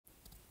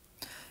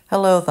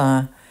Hello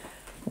there.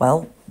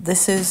 Well,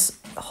 this is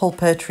Hull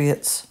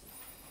Patriots'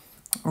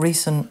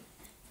 recent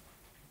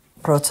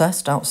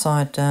protest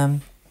outside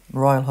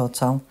Royal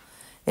Hotel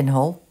in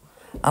Hull,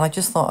 and I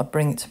just thought I'd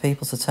bring it to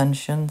people's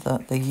attention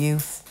that the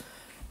youth,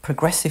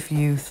 progressive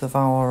youth of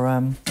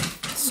our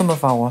some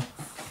of our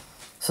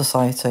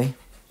society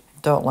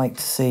don't like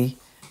to see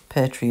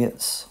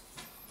patriots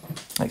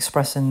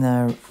expressing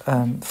their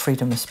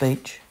freedom of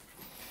speech,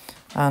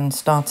 and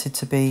started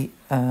to be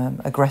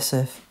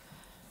aggressive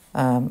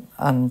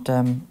and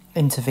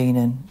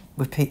intervening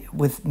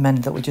with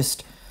men that were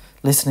just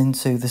listening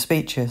to the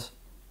speeches.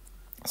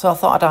 So I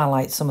thought I'd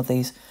highlight some of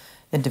these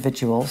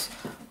individuals.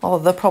 Oh,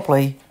 they're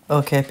probably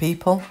okay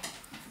people,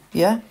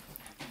 yeah.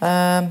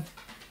 I'm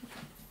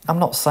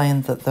not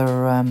saying that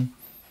they're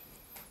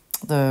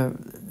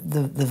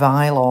the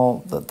vile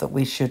or that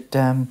we should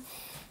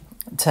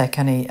take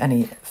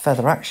any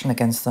further action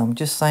against them. I'm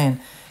just saying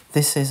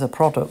this is a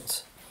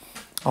product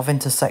of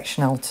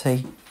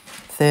intersectionality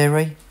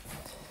theory,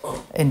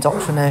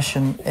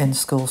 indoctrination in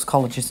schools,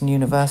 colleges and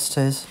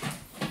universities,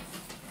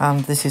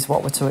 and this is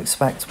what we're to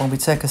expect when we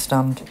take a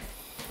stand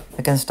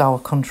against our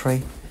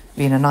country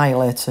being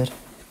annihilated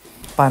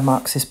by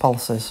Marxist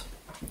policies.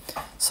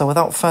 So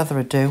without further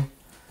ado,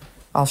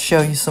 I'll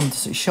show you some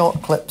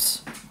short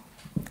clips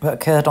that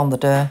occurred on the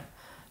day,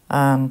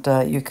 and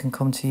you can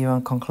come to your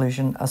own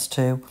conclusion as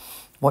to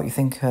what you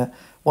think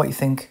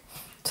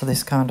to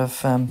this kind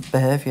of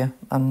behaviour,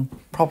 and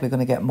probably going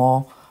to get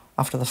more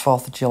after the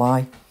 4th of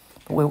July.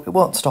 But it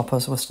won't stop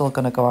us, we're still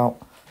going to go out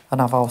and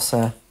have our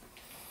say.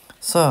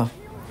 So,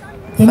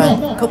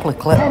 a couple of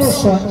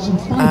clips,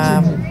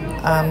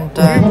 and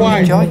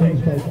enjoy.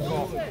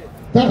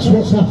 That's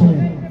what's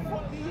happening.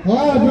 I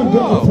haven't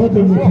got a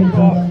problem with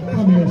people that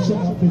come here and set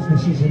up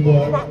businesses and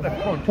work.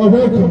 I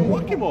welcome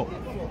it.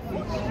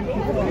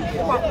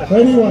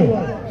 Anyway.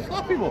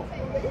 Slap him up.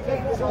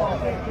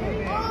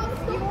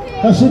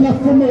 That's enough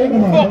from me at the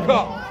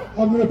moment.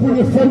 I'm going to bring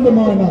a friend of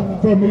mine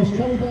up from his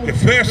trade. The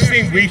first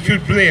thing we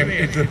should blame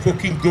is the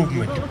fucking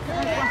government. Look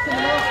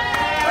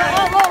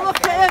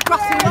at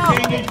her,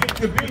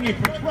 They've been here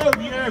for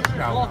 12 years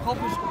now.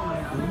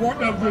 What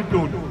have they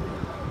done?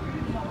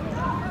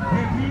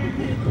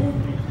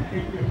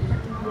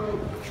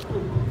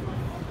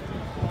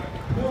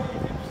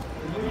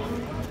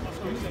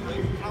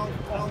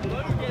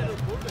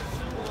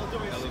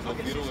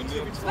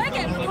 We're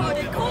getting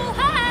recorded. Cool.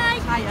 Hi.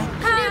 Hiya.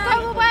 Can you go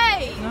away?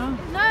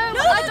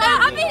 No, I don't.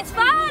 I mean, it's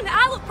fine.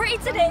 I look pretty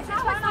today. It's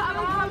fine.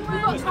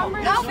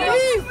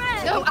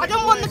 No, I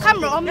don't want the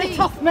camera on me. Get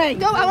off me.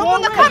 No, I don't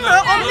want the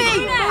camera on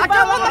me. I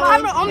don't want the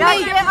camera on me.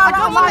 I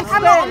don't want the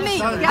camera on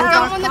me. I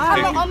don't want the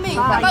camera on me.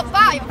 About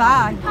five.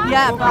 Bye.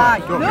 Yeah, bye.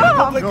 No.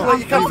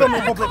 You can film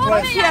in public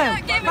place.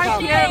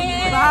 Thank you.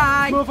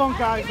 Bye. Move on,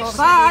 guys.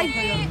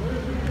 Bye.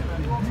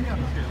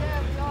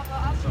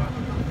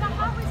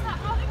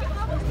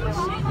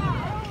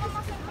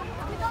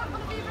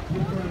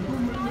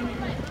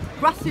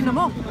 Grassing them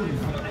up.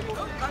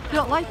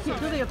 Don't like it,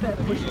 do they, a bit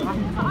of pushback?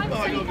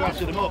 Oh, you're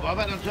grassing them up. I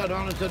bet them turned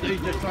around and said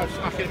he's just tried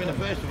smacking him in the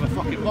face with a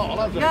fucking bottle,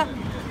 hasn't he? Yeah.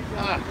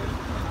 Ah.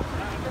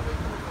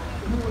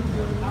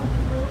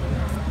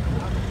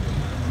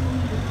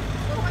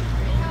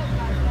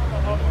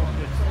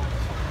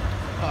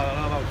 I don't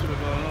know about something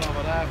going on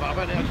over there, but I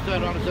bet he just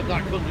turned around and said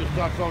that cunt just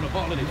tried throwing a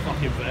bottle in his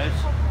fucking face.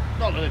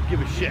 Not that they'd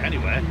give a shit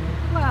anyway.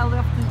 Well, they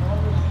have to...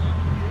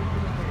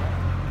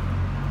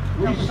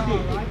 We stick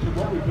to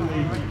what we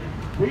believe in.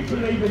 We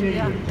believe in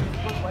England.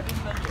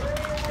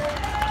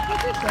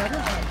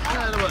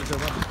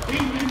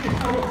 England is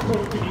our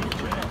country.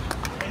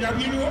 Now,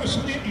 you know what a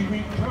city we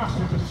class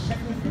as a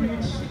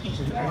second-grade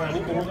citizen of our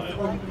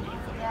own country.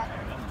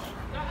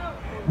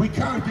 We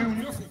can't do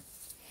nothing.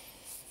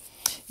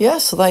 Yeah,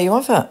 so there you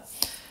have it.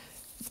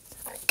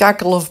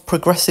 Gaggle of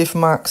progressive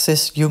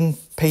Marxist young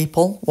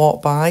people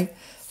walk by,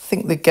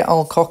 think they get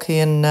all cocky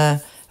and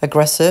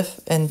aggressive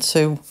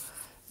into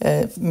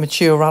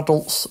mature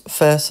adults'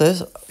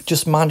 faces,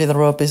 just minding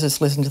their own business,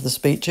 listening to the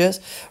speeches,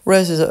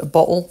 raises a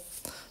bottle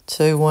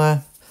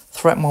to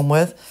threaten one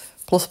with,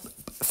 plus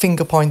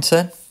finger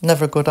pointing,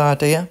 never a good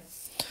idea.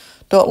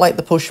 Don't like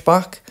the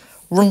pushback,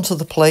 run to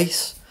the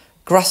police,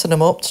 grassing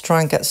them up to try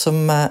and get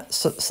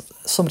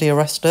somebody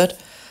arrested,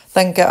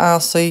 then get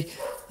arsey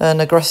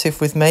and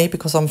aggressive with me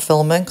because I'm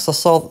filming, because I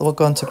saw that they were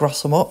going to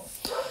grass them up.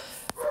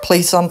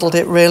 Police handled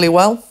it really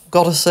well,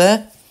 gotta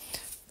say.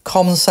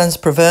 Common sense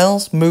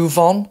prevails, move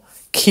on,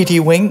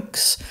 kiddie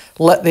winks,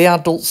 let the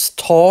adults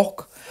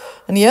talk.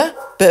 And yeah,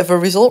 bit of a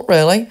result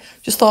really.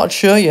 Just thought I'd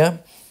show you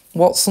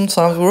what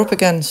sometimes we're up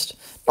against.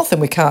 Nothing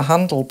we can't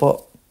handle, but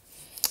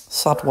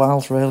sad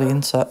world really,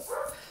 isn't it?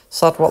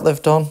 Sad what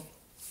they've done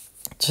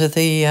to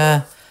the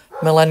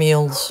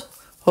millennials.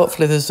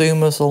 Hopefully the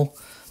Zoomers will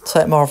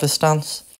take more of a stance.